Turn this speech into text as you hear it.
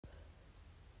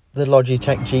the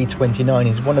Logitech G29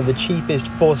 is one of the cheapest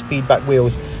force feedback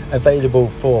wheels available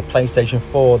for PlayStation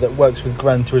 4 that works with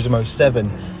Gran Turismo 7.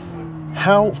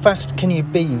 How fast can you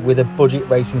be with a budget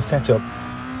racing setup?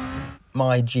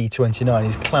 My G29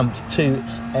 is clamped to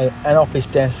an office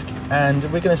desk, and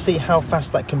we're going to see how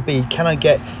fast that can be. Can I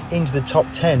get into the top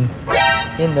 10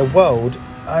 in the world?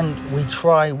 And we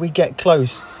get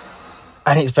close,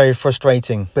 and it's very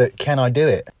frustrating, but can I do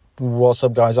it? What's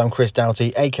up guys, I'm Chris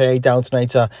Doughty, aka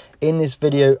Doubtonator. In this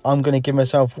video I'm going to give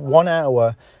myself 1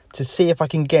 hour to see if I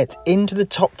can get into the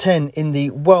top 10 in the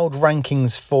world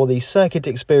rankings for the circuit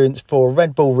experience for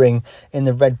RedBull Ring in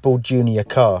the RedBull Junior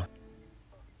car.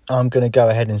 I'm going to go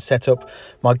ahead and set up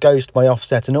my ghost, my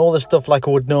offset and all the stuff like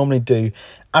I would normally do,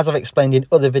 as I've explained in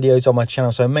other videos on my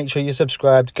channel, so make sure you're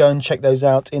subscribed, go and check those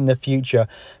out in the future.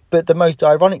 But the most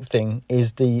ironic thing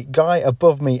is the guy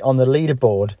above me on the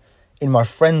leaderboard in my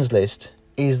friends list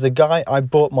is the guy I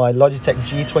bought my Logitech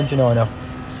G29 off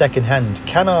second hand.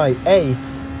 Can I A,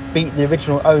 beat the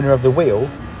original owner of the wheel,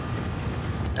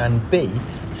 and B,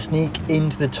 sneak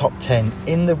into the top 10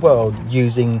 in the world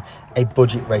using a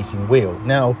budget racing wheel?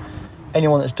 Now,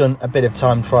 anyone that's done a bit of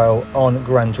time trial on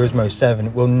Gran Turismo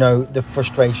 7 will know the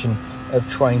frustration of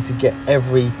trying to get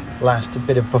every last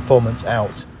bit of performance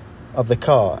out of the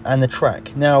car and the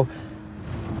track. Now,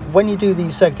 when you do the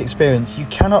circuit experience, you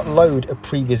cannot load a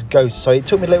previous ghost, so it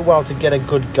took me a little while to get a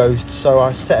good ghost, so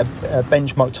I set a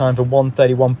benchmark time for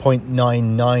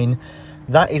 1:31.99.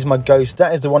 that is my ghost,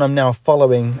 that is the one I'm now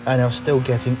following, and I'm still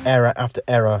getting error after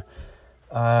error.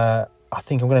 I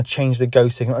think I'm going to change the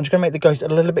ghost thing. I'm just going to make the ghost a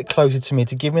little bit closer to me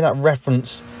to give me that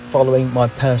reference following my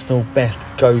personal best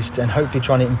ghost, and hopefully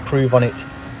trying to improve on it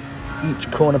each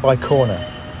corner by corner.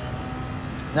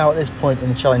 Now at this point in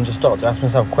the challenge I start to ask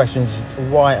myself questions as to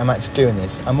why I'm actually doing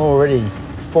this. I'm already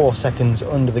 4 seconds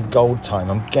under the gold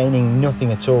time. I'm gaining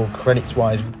nothing at all credits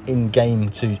wise in game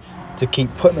to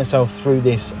keep putting myself through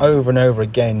this over and over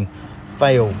again.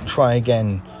 Fail, try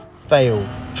again, fail,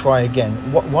 try again.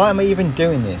 Why am I even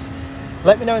doing this?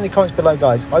 Let me know in the comments below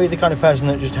guys. Are you the kind of person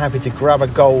that's just happy to grab a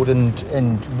gold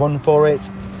and run for it?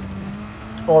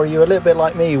 Or are you a little bit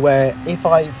like me, where if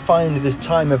I find this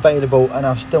time available and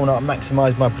I've still not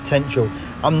maximised my potential,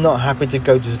 I'm not happy to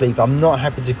go to sleep, I'm not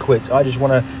happy to quit. I just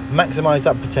want to maximise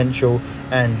that potential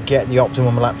and get the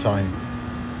optimum lap time.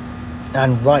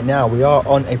 And right now we are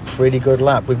on a pretty good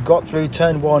lap. We've got through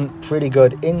turn 1 pretty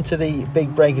good, into the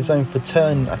big braking zone for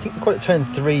turn, I think we call it turn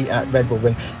 3 at RedBull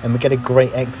Ring, and we get a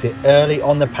great exit early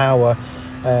on the power.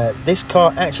 This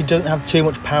car actually doesn't have too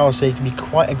much power, so you can be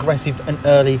quite aggressive and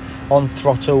early on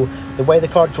throttle. The way the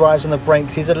car drives on the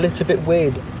brakes is a little bit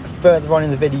weird. Further on in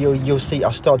the video you'll see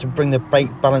I start to bring the brake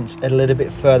balance a little bit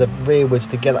further rearwards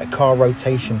to get that car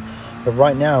rotation. But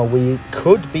right now we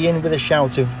could be in with a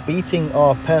shout of beating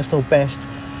our personal best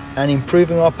and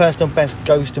improving our personal best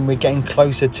ghost, and we're getting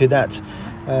closer to that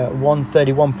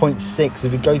 1:31.6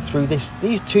 as we go through this.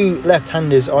 These two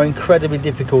left-handers are incredibly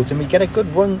difficult, and we get a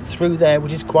good run through there,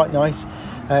 which is quite nice.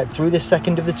 Through the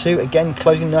second of the two, again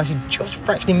closing nicely, just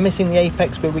fractionally missing the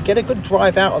apex, but we get a good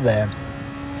drive out of there.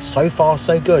 So far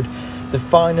so good. The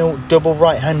final double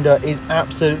right-hander is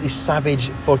absolutely savage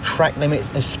for track limits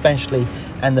especially,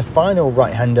 and the final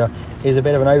right-hander is a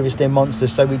bit of an oversteer monster,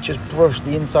 so we just brush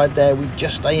the inside there, we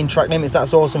just stay in track limits.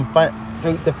 That's awesome.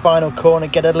 Through the final corner,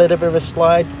 get a little bit of a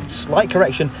slight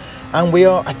correction, and we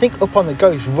are, I think, up on the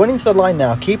ghost, running to the line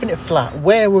now, keeping it flat.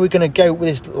 Where were we going to go with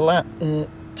this lap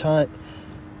time?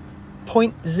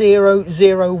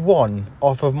 0.001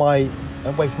 off of my,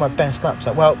 away from my best lap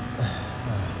time. Well,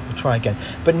 we'll try again.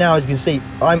 But now, as you can see,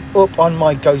 I'm up on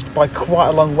my ghost by quite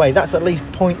a long way. That's at least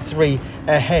 0.3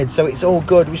 ahead, so it's all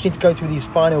good. We just need to go through these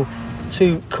final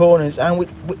 2 corners, and we're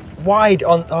wide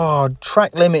on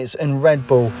track limits and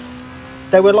RedBull.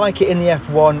 They were like it in the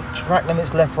F1, track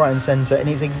limits left, right and centre, and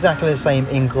it's exactly the same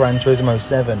in Gran Turismo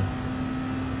 7.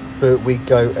 But we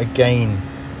go again,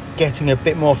 getting a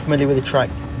bit more familiar with the track,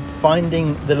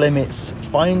 finding the limits,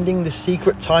 finding the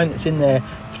secret time that's in there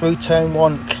through turn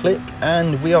 1 clip,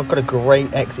 and we have got a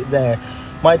great exit there.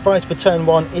 My advice for turn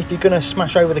 1, if you're going to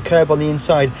smash over the curb on the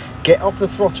inside, get off the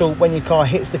throttle when your car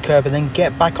hits the curb and then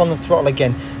get back on the throttle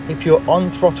again. If you're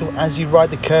on throttle as you ride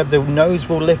the curb, the nose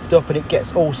will lift up and it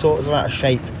gets all sorts of out of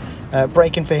shape.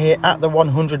 Braking for here at the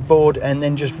 100 board and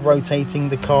then just rotating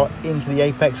the car into the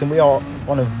apex, and we are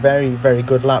on a very, very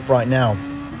good lap right now.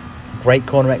 Great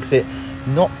corner exit.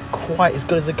 Not quite as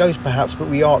good as the ghost perhaps, but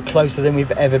we are closer than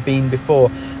we've ever been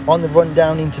before. On the run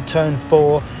down into turn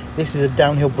 4, this is a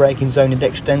downhill braking zone. It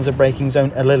extends the braking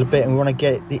zone a little bit, and we want to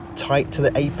get it tight to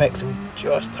the apex, and we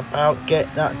just about get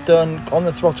that done on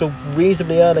the throttle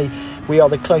reasonably early. We are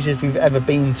the closest we've ever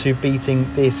been to beating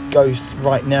this Ghost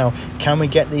right now. Can we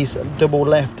get these double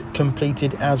left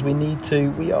completed as we need to?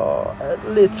 We are a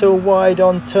little wide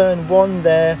on turn 1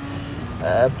 there.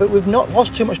 But we've not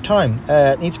lost too much time.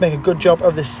 Need to make a good job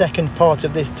of the second part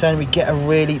of this turn. We get a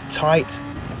really tight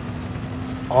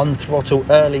on throttle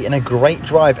early and a great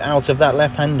drive out of that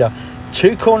left-hander.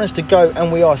 2 corners to go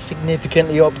and we are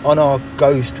significantly up on our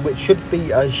Ghost, which should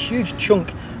be a huge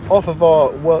chunk off of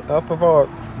our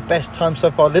best time so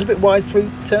far. A little bit wide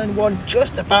through turn 1,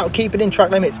 just about keeping in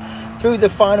track limits through the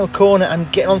final corner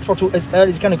and getting on throttle as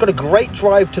early as you can. I've got a great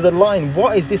drive to the line.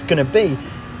 What is this going to be?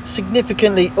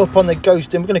 Significantly up on the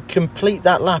Ghost, and we're going to complete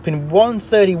that lap in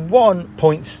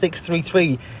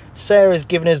 1:31.633. Sarah's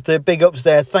given us the big ups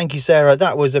there. Thank you, Sarah.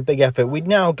 That was a big effort. We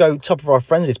now go top of our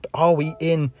friends list, but are we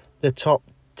in the top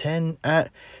 10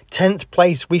 at 10th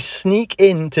place? We sneak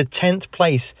into 10th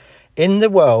place in the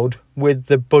world with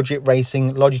the budget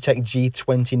racing Logitech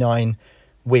G29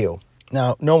 wheel.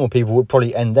 Now, normal people would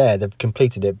probably end there. They've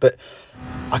completed it, but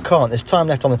I can't. There's time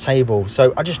left on the table,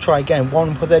 so I just try again.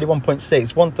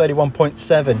 1:31.6,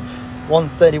 1:31.7,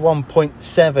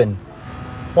 1:31.7,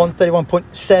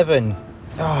 1:31.7.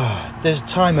 There's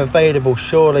time available,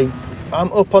 surely. I'm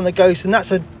up on the Ghost, and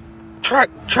that's a track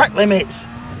limits.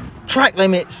 Track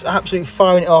limits, absolutely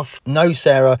firing it off. No,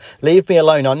 Sarah, leave me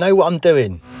alone. I know what I'm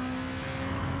doing.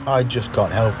 I just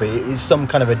can't help it. It is some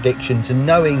kind of addiction to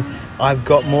knowing I've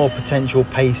got more potential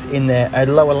pace in there. A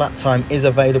lower lap time is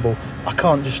available. I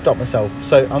can't just stop myself.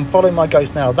 So I'm following my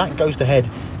Ghost now. That Ghost ahead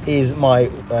is my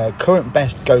current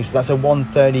best Ghost. That's a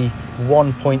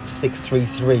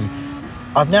 1:31.633.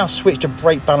 I've now switched to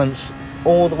brake balance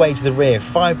all the way to the rear,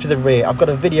 5 to the rear. I've got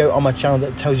a video on my channel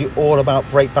that tells you all about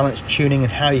brake balance tuning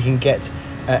and how you can get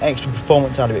extra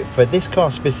performance out of it. For this car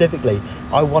specifically,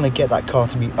 I want to get that car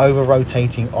to be over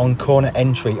rotating on corner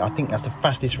entry. I think that's the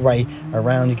fastest ray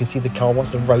around. You can see the car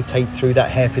wants to rotate through that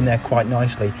hairpin there quite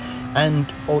nicely. And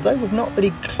although we've not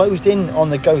really closed in on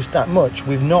the Ghost that much,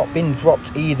 we've not been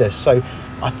dropped either. So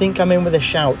I think I'm in with a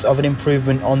shout of an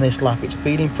improvement on this lap. It's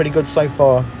feeling pretty good so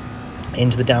far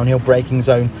into the downhill braking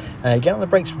zone. Get on the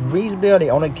brakes reasonably early.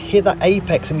 I want to hit that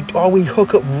apex, and we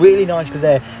hook up really nicely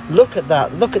there. Look at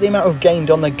that. Look at the amount we've gained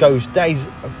on the Ghost. That is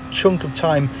a chunk of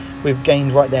time we've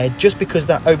gained right there, just because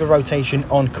that over rotation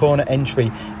on corner entry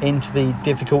into the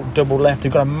difficult double left.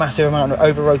 We've got a massive amount of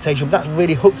over rotation. That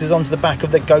really hooked us onto the back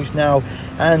of the Ghost now,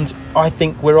 and I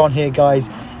think we're on here, guys,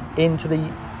 into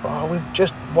the we're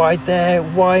just wide there,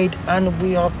 wide, and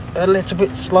we are a little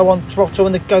bit slow on throttle,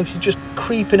 and the Ghost is just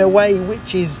creeping away,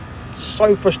 which is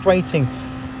so frustrating.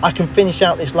 I can finish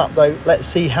out this lap though. Let's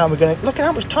see how we're going to look at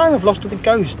how much time I've lost to the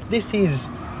Ghost. This is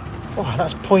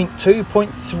that's 0.2,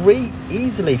 0.3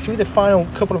 easily through the final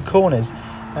couple of corners.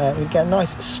 We get a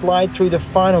nice slide through the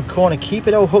final corner, keep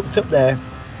it all hooked up there,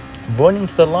 running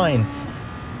to the line.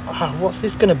 What's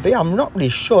this going to be? I'm not really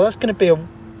sure. It's going to be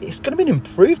an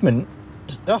improvement.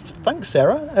 Thanks,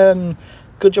 Sarah.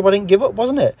 Good job I didn't give up,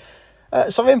 wasn't it?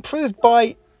 So I've improved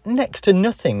by next to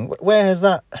nothing. Where has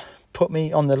that put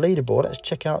me on the leaderboard? Let's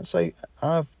check out. So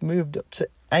I've moved up to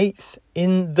 8th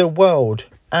in the world,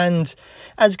 and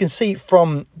as you can see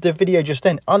from the video just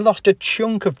then, I lost a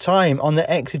chunk of time on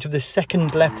the exit of the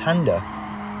second left-hander.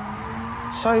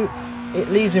 So it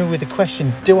leaves me with the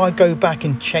question, do I go back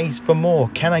and chase for more?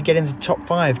 Can I get into the top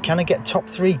 5? Can I get top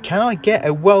 3? Can I get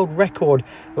a world record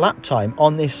lap time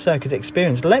on this circuit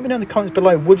experience? Let me know in the comments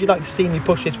below. Would you like to see me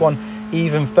push this one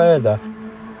even further?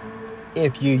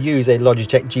 If you use a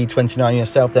Logitech G29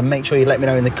 yourself, then make sure you let me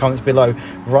know in the comments below.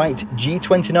 Write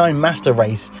G29 Master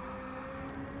Race.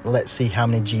 Let's see how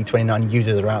many G29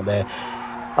 users are out there.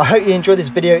 I hope you enjoyed this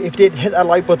video. If you did, hit that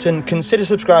like button. Consider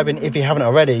subscribing if you haven't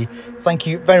already. Thank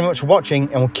you very much for watching,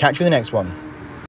 and we'll catch you in the next one.